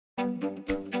Hello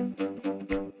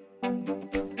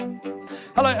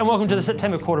and welcome to the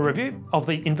September quarter review of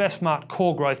the InvestSMART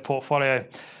Core Growth Portfolio.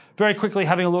 Very quickly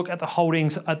having a look at the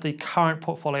holdings at the current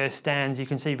portfolio stands, you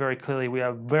can see very clearly we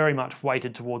are very much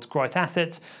weighted towards growth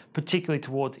assets, particularly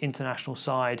towards international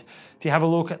side. If you have a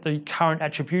look at the current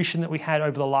attribution that we had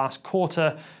over the last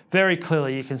quarter, very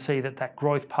clearly you can see that that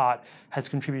growth part has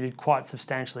contributed quite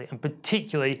substantially, and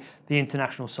particularly the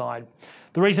international side.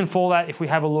 The reason for that, if we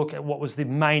have a look at what was the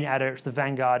main adder, it's the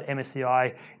Vanguard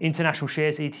MSCI International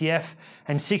Shares ETF,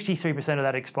 and 63% of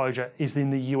that exposure is in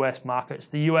the US markets.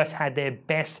 The US had their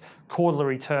best quarterly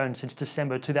return since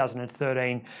December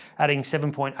 2013, adding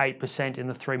 7.8% in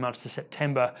the 3 months to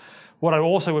September. What I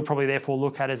also would probably therefore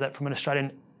look at is that from an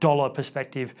Australian dollar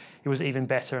perspective, it was even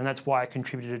better, and that's why it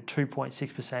contributed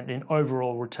 2.6% in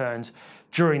overall returns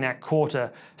during that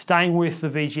quarter. Staying with the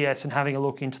VGS and having a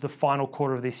look into the final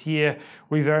quarter of this year,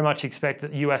 we very much expect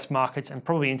that US markets and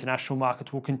probably international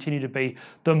markets will continue to be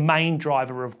the main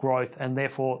driver of growth and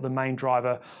therefore the main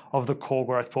driver of the core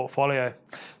growth portfolio.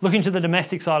 Looking to the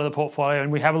domestic side of the portfolio,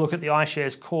 and we have a look at the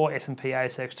iShares Core S&P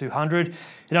ASX 200,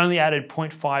 it only added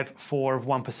 0.54 of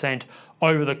 1%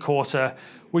 over the quarter.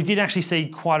 We did actually see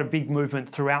quite a big movement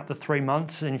throughout the 3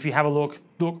 months, and if you have a look,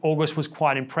 August was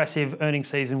quite impressive. Earnings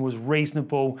season was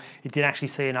reasonable. It did actually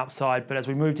see an upside, but as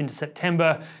we moved into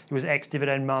September, it was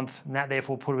ex-dividend month, and that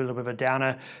therefore put a little bit of a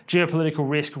downer. Geopolitical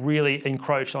risk really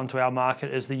encroached onto our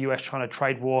market as the US-China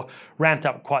trade war ramped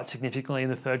up quite significantly in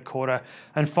the third quarter.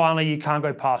 And finally, you can't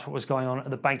go past what was going on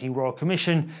at the Banking Royal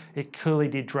Commission. It clearly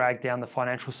did drag down the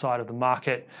financial side of the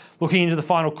market. Looking into the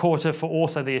final quarter for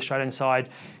also the Australian side,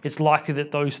 it's likely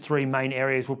that those three main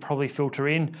areas will probably filter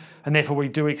in, and therefore we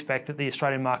do expect that the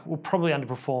Australian market will probably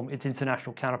underperform its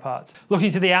international counterparts.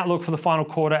 Looking to the outlook for the final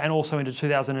quarter and also into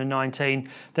 2019,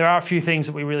 there are a few things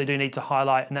that we really do need to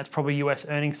highlight, and that's probably US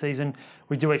earnings season.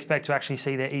 We do expect to actually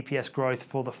see their EPS growth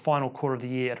for the final quarter of the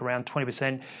year at around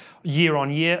 20% year on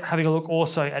year. Having a look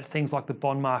also at things like the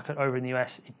bond market over in the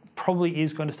US, it probably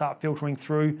is going to start filtering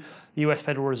through. The US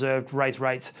Federal Reserve raised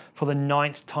rates for the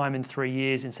 9th time in 3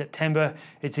 years in September.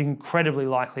 It's incredibly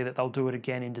likely that they'll do it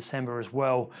again in December as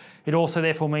well. It also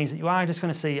therefore means that you are just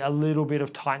going to see a little bit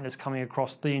of tightness coming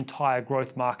across the entire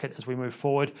growth market as we move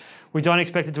forward. We don't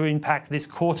expect it to impact this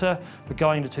quarter, but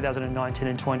going into 2019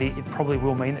 and 20, it probably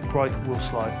will mean that growth will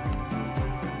slow.